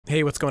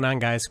Hey, what's going on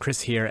guys?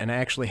 Chris here, and I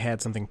actually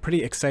had something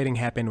pretty exciting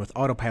happen with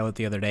Autopilot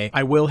the other day.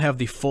 I will have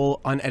the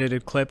full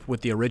unedited clip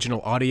with the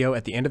original audio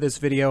at the end of this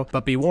video,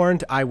 but be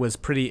warned, I was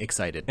pretty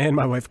excited. And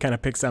my wife kind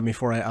of picks on me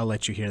for it. I'll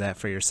let you hear that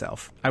for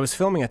yourself. I was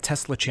filming a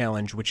Tesla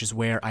challenge, which is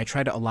where I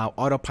try to allow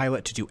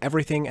Autopilot to do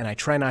everything, and I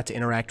try not to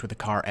interact with the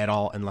car at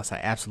all unless I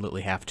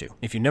absolutely have to.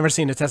 If you've never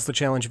seen a Tesla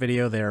challenge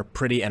video, they're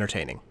pretty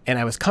entertaining. And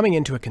I was coming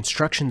into a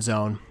construction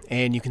zone,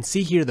 and you can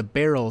see here the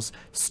barrels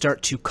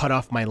start to cut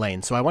off my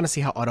lane. So I want to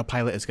see how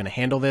Autopilot is going to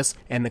handle this.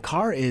 And the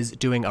car is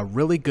doing a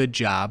really good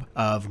job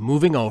of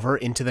moving over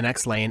into the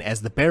next lane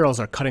as the barrels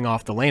are cutting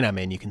off the lane I'm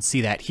in. You can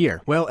see that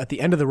here. Well, at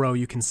the end of the row,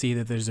 you can see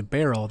that there's a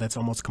barrel that's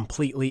almost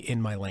completely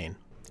in my lane.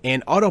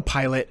 And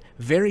Autopilot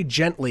very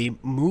gently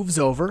moves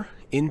over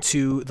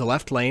into the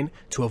left lane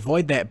to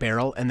avoid that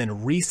barrel and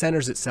then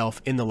recenters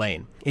itself in the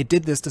lane. It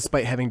did this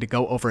despite having to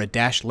go over a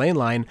dashed lane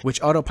line,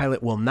 which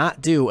Autopilot will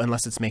not do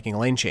unless it's making a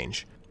lane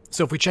change.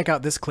 So if we check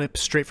out this clip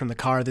straight from the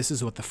car, this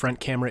is what the front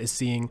camera is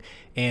seeing.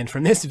 And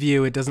from this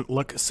view, it doesn't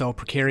look so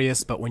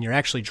precarious, but when you're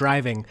actually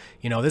driving,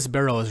 you know, this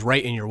barrel is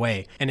right in your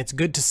way. And it's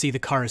good to see the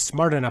car is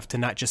smart enough to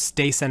not just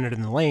stay centered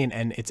in the lane,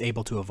 and it's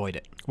able to avoid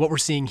it. What we're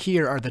seeing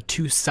here are the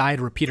two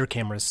side repeater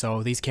cameras.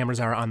 So these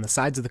cameras are on the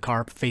sides of the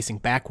car facing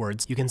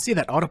backwards. You can see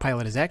that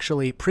Autopilot is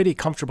actually pretty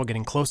comfortable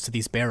getting close to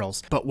these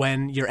barrels. But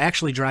when you're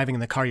actually driving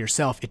in the car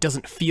yourself, it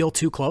doesn't feel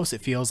too close.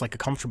 It feels like a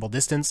comfortable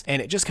distance,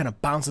 and it just kind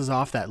of bounces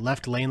off that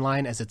left lane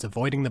line as it's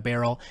avoiding the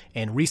barrel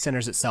and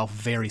recenters itself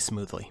very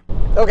smoothly.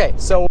 Okay,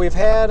 so we've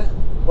had,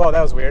 whoa,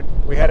 that was weird.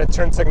 We had a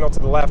turn signal to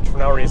the left for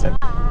no reason.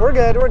 We're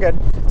good, we're good.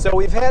 So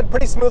we've had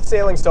pretty smooth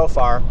sailing so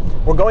far.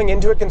 We're going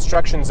into a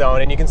construction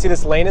zone, and you can see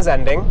this lane is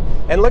ending.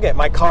 And look at,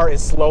 my car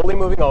is slowly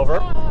moving over.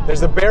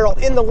 There's a barrel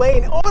in the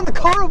lane. Oh, and the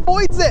car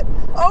avoids it.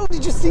 Oh,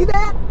 did you see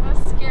that?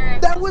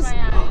 That was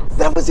scary.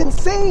 That was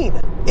insane.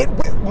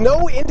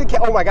 No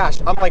indicator. Oh my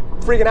gosh, I'm like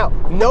freaking out.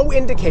 No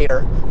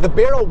indicator. The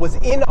barrel was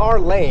in our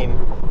lane,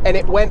 and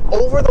it went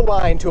over the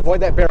line to avoid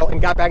that barrel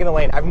and got back in the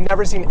lane. I've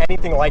never seen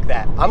anything like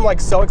that. I'm like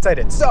so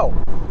excited. So,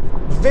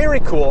 very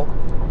cool.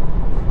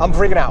 I'm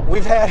freaking out.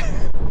 We've had...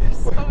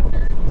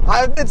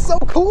 it's so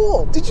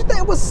cool. Did you think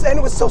it was, and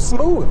it was so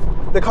smooth.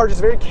 The car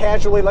just very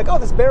casually like, oh,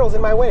 this barrel's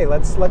in my way.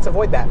 Let's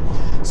avoid that.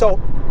 So,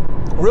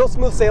 real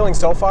smooth sailing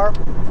so far,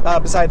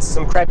 besides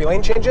some crappy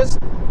lane changes.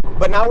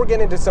 But now we're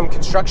getting into some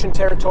construction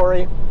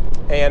territory,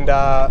 and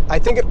I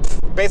think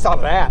based off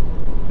of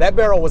that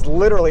barrel was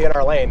literally in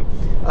our lane.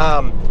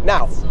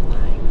 Now,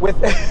 with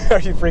are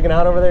you freaking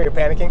out over there? You're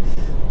panicking?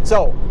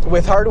 So,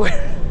 with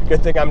hardware,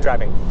 good thing I'm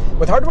driving.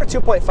 With hardware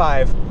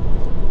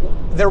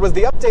 2.5, there was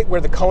the update where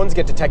the cones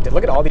get detected.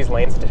 Look at all these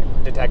lanes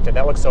detected.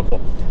 That looks so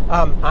cool.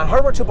 On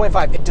hardware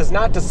 2.5, it does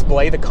not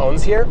display the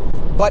cones here,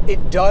 but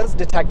it does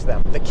detect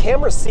them. The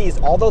camera sees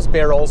all those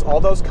barrels, all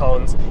those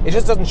cones. It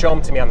just doesn't show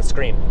them to me on the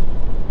screen.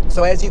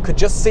 So as you could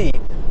just see,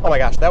 oh my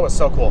gosh, that was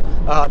so cool.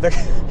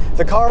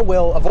 The car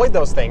will avoid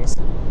those things,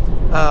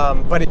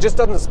 but it just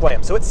doesn't display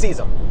them, so it sees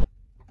them.